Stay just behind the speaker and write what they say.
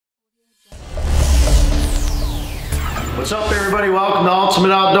What's up, everybody? Welcome to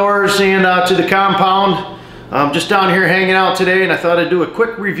Ultimate Outdoors and to the compound. I'm just down here hanging out today, and I thought I'd do a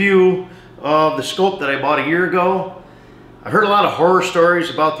quick review of the scope that I bought a year ago. I've heard a lot of horror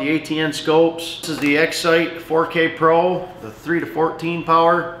stories about the ATN scopes. This is the X-Sight 4K Pro, the 3 to 14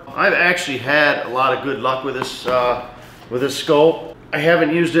 power. I've actually had a lot of good luck with this scope. I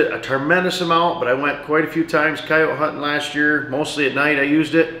haven't used it a tremendous amount, but I went quite a few times coyote hunting last year. Mostly at night I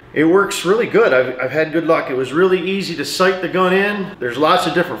used it. It works really good. I've had good luck. It was really easy to sight the gun in. There's lots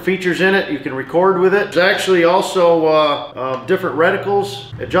of different features in it. You can record with it. There's actually also different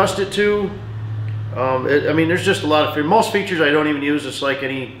reticles adjust it to. I mean, there's just a lot of most features I don't even use. It's like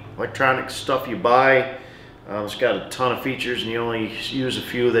any electronic stuff you buy. It's got a ton of features, and you only use a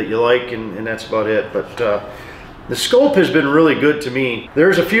few that you like, and that's about it. But the scope has been really good to me.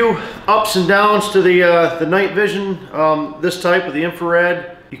 There's a few ups and downs to the night vision. This type with the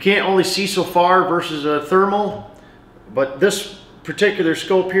infrared, you can't only see so far versus a thermal. But this particular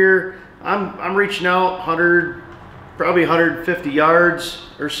scope here, I'm reaching out probably 150 yards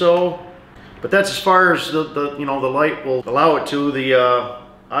or so. But that's as far as the light will allow it to. The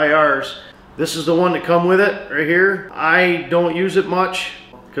IRs. This is the one that come with it right here. I don't use it much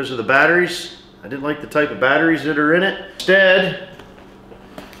because of the batteries. I didn't like the type of batteries that are in it. Instead,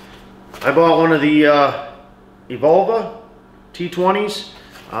 I bought one of the Evolva T20s.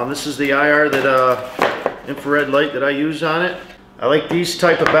 This is the IR infrared light that I use on it. I like these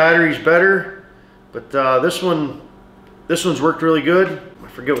type of batteries better, but this one's worked really good. I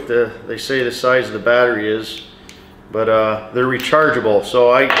forget what they say the size of the battery is, but they're rechargeable.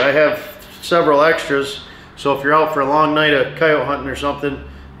 So I have several extras. So if you're out for a long night of coyote hunting or something,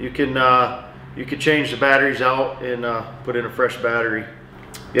 you could change the batteries out and put in a fresh battery.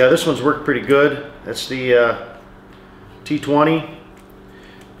 Yeah, this one's worked pretty good. That's the T20.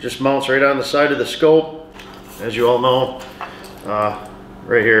 Just mounts right on the side of the scope, as you all know,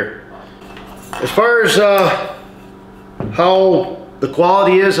 right here. As far as how the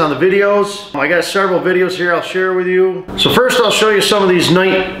quality is on the videos, I got several videos here I'll share with you. So first I'll show you some of these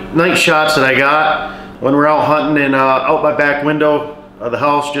night shots that I got when we're out hunting and out my back window of the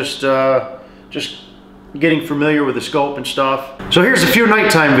house, just getting familiar with the scope and stuff. So here's a few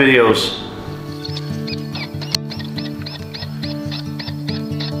nighttime videos.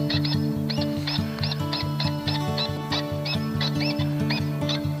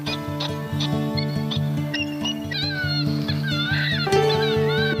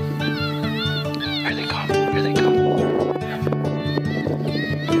 Here they come, here they come.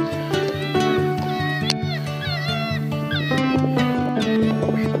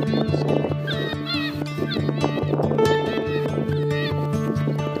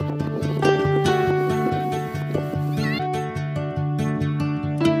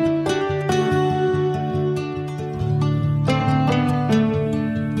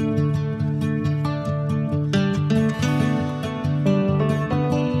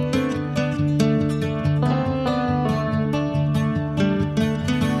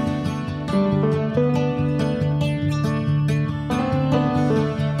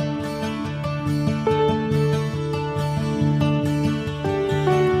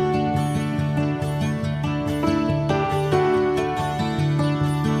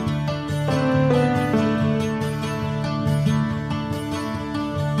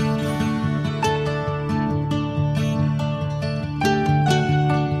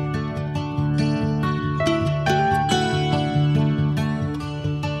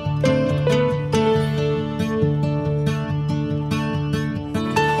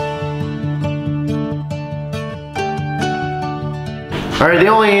 All right, the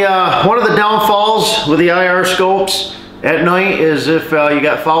only one of the downfalls with the IR scopes at night is if you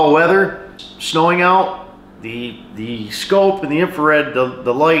got foul weather, snowing out, the scope and the infrared,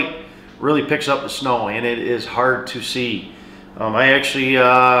 the light really picks up the snow, and it is hard to see. I actually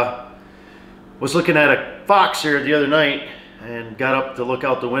was looking at a fox here the other night and got up to look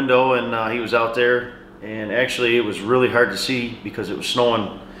out the window, and he was out there, and actually it was really hard to see because it was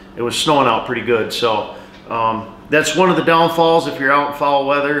snowing. It was snowing out pretty good. So that's one of the downfalls if you're out in foul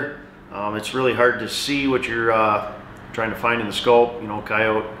weather. It's really hard to see what you're trying to find in the scope,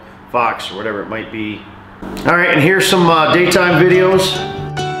 coyote, fox, or whatever it might be. All right, and here's some daytime videos.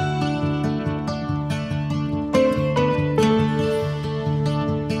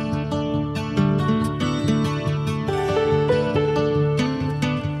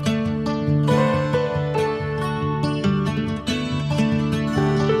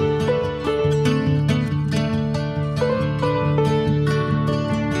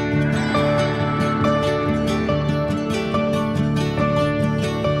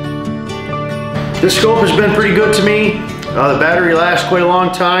 This scope has been pretty good to me. The battery lasts quite a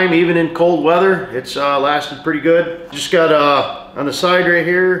long time, even in cold weather. It's lasted pretty good. Just got on the side right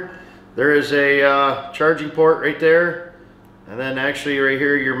here, there is a charging port right there. And then actually right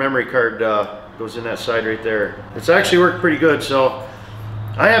here, your memory card goes in that side right there. It's actually worked pretty good. So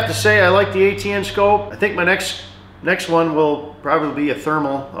I have to say I like the ATN scope. I think my next one will probably be a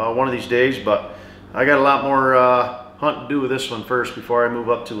thermal one of these days, but I got a lot more hunting to do with this one first before I move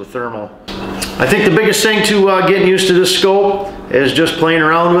up to a thermal. I think the biggest thing to getting used to this scope is just playing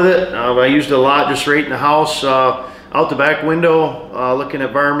around with it. I used it a lot just right in the house, out the back window, looking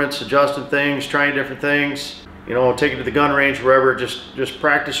at varmints, adjusting things, trying different things. You know, take it to the gun range, wherever, just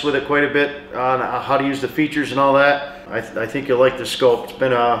practice with it quite a bit on how to use the features and all that. I think you'll like this scope. It's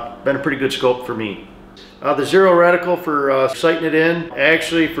been a pretty good scope for me. The zero reticle for sighting it in,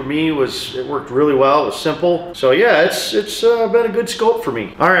 actually for me it worked really well. It was simple. So yeah, it's been a good scope for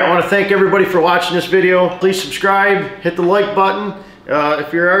me. All right, I want to thank everybody for watching this video. Please subscribe, hit the like button.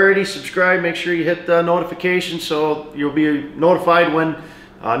 If you're already subscribed, make sure you hit the notification so you'll be notified when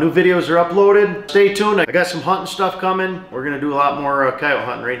new videos are uploaded. Stay tuned, I got some hunting stuff coming. We're gonna do a lot more coyote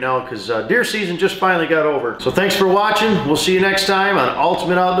hunting right now because deer season just finally got over. So thanks for watching. We'll see you next time on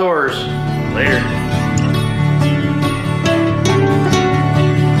Ultimate Outdoors. Later.